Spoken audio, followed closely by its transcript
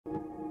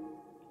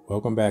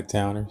Welcome back,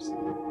 Towners.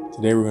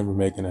 Today we're going to be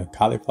making a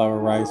cauliflower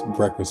rice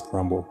breakfast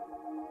crumble.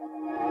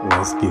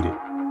 Let's get it.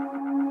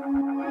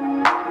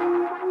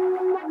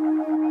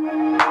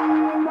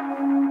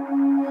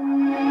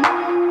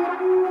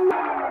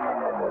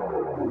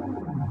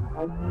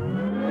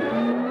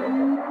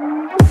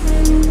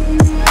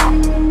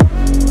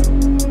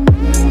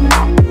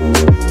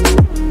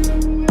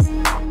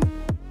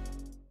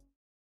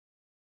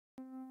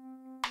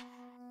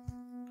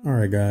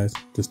 Alright guys,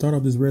 to start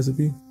off this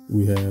recipe,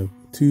 we have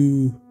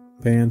 2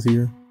 pans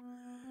here.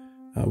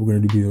 We're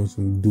going to be doing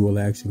some dual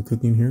action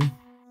cooking here.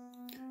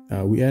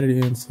 We added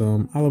in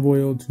some olive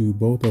oil to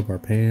both of our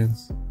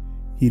pans,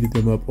 heated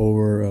them up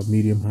over a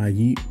medium-high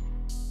heat.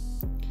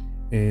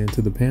 And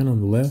to the pan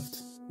on the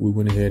left, we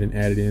went ahead and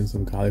added in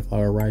some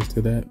cauliflower rice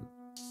to that.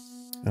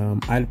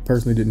 I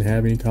personally didn't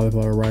have any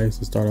cauliflower rice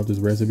to start off this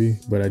recipe,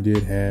 but I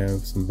did have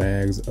some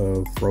bags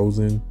of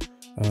frozen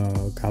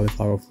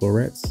cauliflower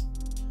florets.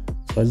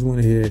 So I just went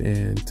ahead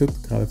and took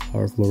the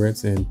cauliflower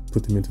florets and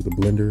put them into the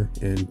blender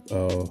and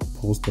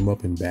pulsed them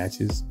up in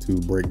batches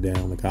to break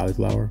down the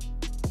cauliflower.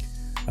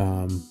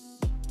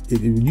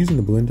 Using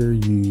the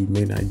blender, you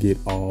may not get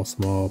all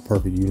small,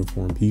 perfect,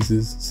 uniform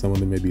pieces. Some of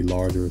them may be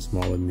larger or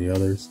smaller than the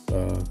others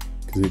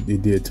because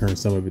it did turn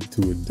some of it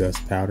to a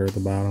dust powder at the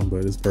bottom,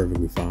 but it's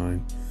perfectly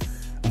fine.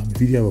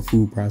 If you have a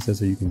food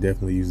processor, you can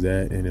definitely use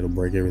that and it'll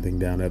break everything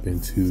down up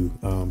into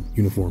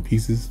uniform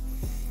pieces.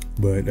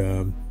 But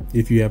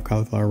if you have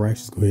cauliflower rice,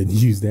 just go ahead and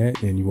use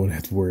that and you won't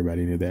have to worry about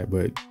any of that.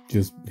 But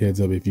just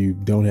heads up, if you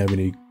don't have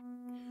any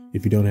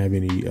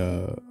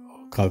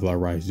cauliflower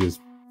rice,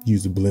 just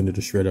use the blender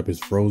to shred up as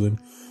frozen,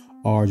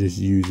 or just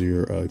use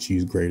your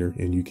cheese grater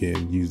and you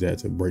can use that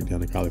to break down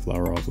the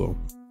cauliflower also.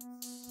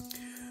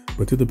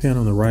 But to the pan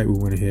on the right, we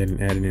went ahead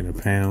and added in a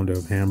pound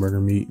of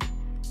hamburger meat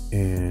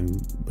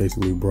and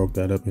basically broke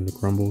that up into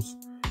crumbles.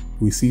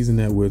 We seasoned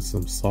that with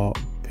some salt,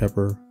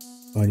 pepper,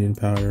 onion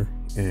powder,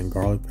 and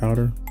garlic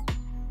powder.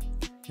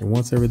 And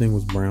once everything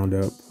was browned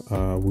up,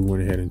 we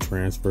went ahead and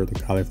transferred the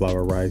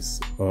cauliflower rice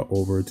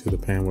over to the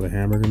pan with the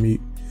hamburger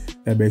meat.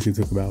 That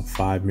basically took about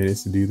 5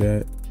 minutes to do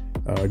that.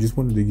 I just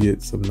wanted to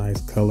get some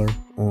nice color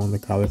on the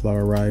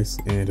cauliflower rice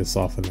and to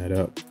soften that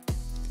up.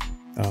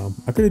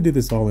 I could have did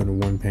this all in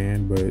one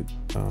pan, but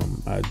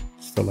I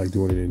just felt like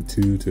doing it in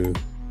 2 to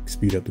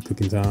speed up the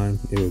cooking time.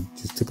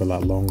 Just took a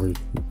lot longer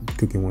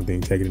cooking one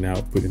thing, taking it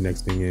out, putting the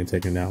next thing in,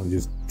 taking it out, and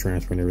just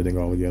transferring everything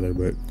all together.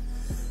 But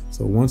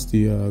so once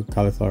the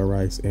cauliflower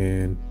rice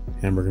and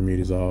hamburger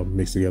meat is all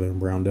mixed together and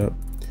browned up,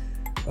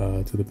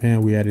 to the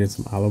pan we added in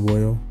some olive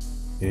oil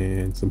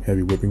and some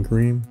heavy whipping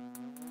cream,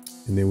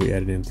 and then we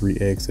added in 3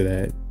 eggs to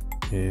that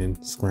and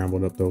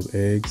scrambled up those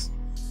eggs.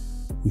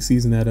 We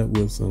seasoned that up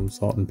with some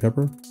salt and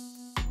pepper,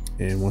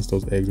 and once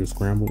those eggs are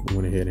scrambled, we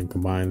went ahead and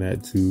combined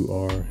that to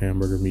our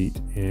hamburger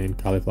meat and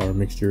cauliflower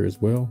mixture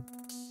as well.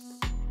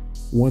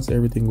 Once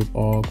everything was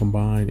all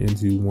combined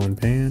into one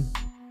pan,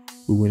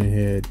 we went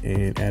ahead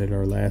and added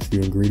our last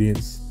few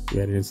ingredients.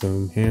 We added in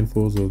some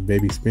handfuls of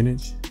baby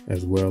spinach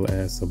as well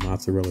as some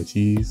mozzarella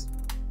cheese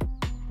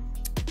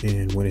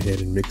and went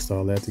ahead and mixed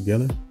all that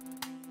together.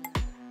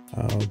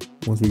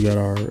 Once we got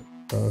our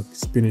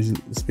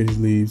spinach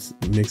leaves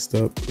mixed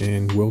up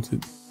and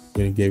wilted,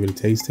 and gave it a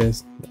taste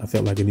test, I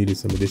felt like it needed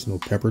some additional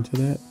pepper to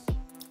that,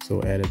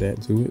 so added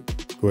that to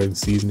it. Go ahead and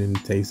season it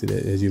and taste it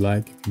as you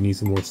like. If you need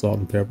some more salt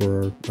and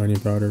pepper or onion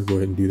powder, go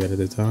ahead and do that at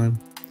the time.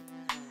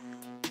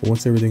 But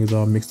once everything is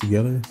all mixed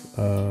together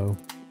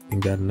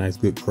and got a nice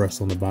good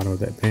crust on the bottom of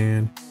that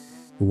pan,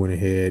 we went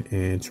ahead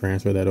and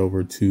transferred that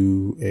over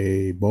to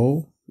a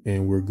bowl,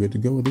 and we're good to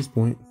go at this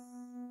point.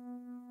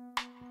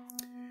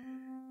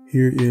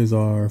 Here is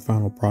our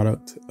final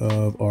product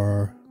of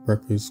our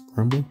breakfast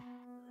crumble.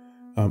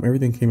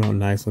 Everything came out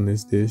nice on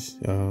this dish.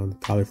 The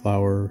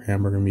cauliflower,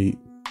 hamburger meat,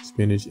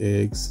 spinach,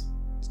 eggs,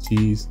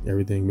 cheese,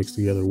 everything mixed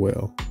together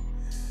well.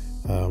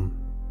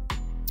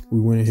 We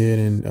went ahead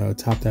and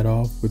topped that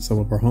off with some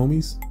of our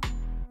homies.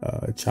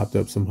 Chopped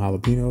up some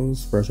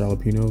jalapenos, fresh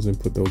jalapenos, and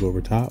put those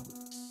over top.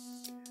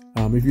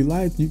 If you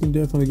like, you can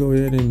definitely go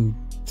ahead and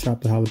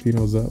chop the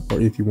jalapenos up, or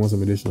if you want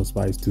some additional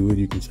spice to it,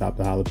 you can chop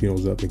the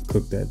jalapenos up and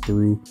cook that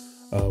through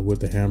with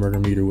the hamburger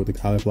meat or with the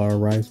cauliflower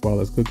rice while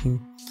it's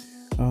cooking.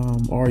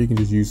 Or you can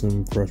just use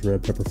some crushed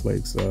red pepper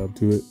flakes to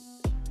it.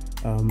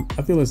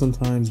 I feel like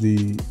sometimes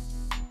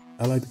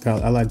I like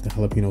the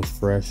jalapenos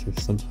fresh, or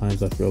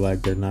sometimes I feel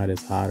like they're not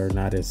as hot or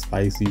not as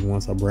spicy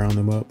once I brown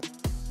them up.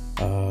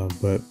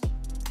 But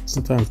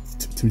sometimes,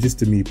 just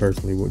to me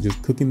personally,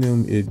 just cooking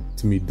them, it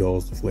to me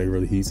dulls the flavor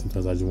of the heat.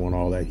 Sometimes I just want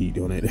all that heat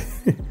on it.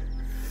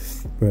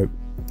 But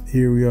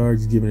here we are,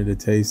 just giving it a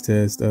taste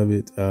test of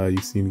it.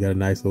 You see we got a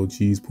nice little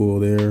cheese pool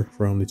there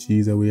from the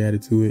cheese that we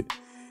added to it.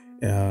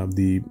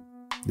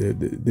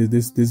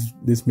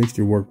 This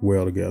mixture worked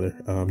well together.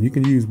 You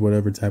can use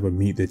whatever type of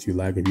meat that you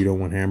like. If you don't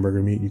want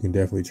hamburger meat, you can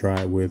definitely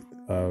try it with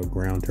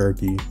ground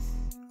turkey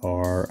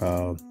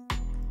or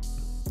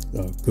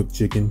cooked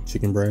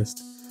chicken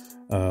breast,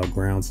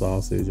 ground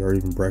sausage, or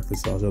even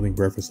breakfast sausage. I think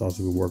breakfast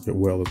sausage would work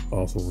well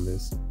also on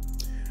this.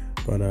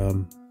 But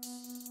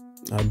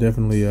I'll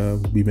definitely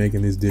be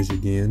making this dish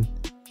again.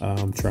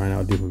 Trying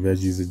out different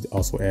veggies to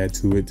also add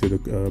to it, to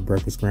the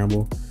breakfast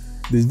scramble.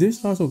 This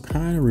dish also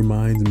kind of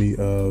reminds me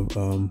of,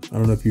 I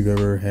don't know if you've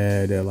ever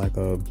had like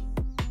a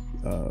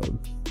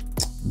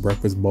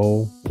breakfast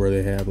bowl where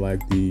they have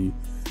like the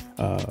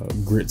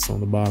grits on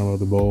the bottom of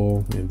the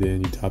bowl, and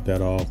then you top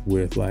that off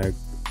with like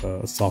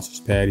a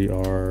sausage patty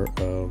or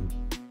a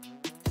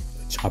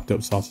chopped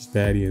up sausage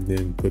patty, and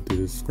then put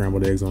the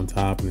scrambled eggs on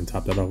top, and then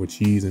top that off with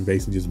cheese, and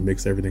basically just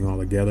mix everything all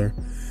together.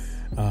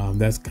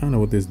 That's kind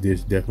of what this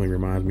dish definitely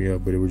reminds me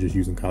of, but it was just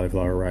using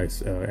cauliflower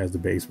rice as the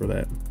base for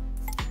that.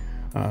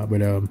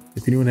 But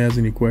if anyone has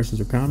any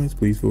questions or comments,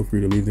 please feel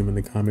free to leave them in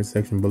the comment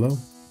section below.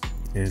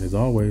 And as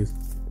always,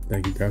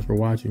 thank you guys for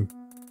watching.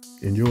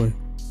 Enjoy.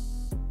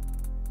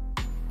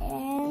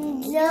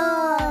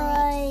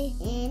 Enjoy.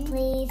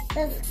 Please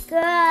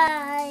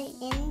subscribe.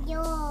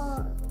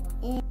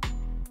 Enjoy.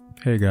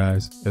 Hey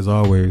guys, as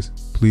always,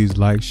 please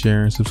like,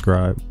 share, and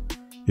subscribe.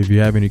 If you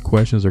have any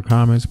questions or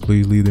comments,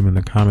 please leave them in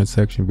the comment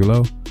section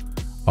below.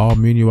 All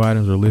menu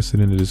items are listed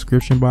in the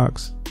description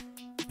box.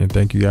 And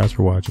thank you guys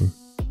for watching.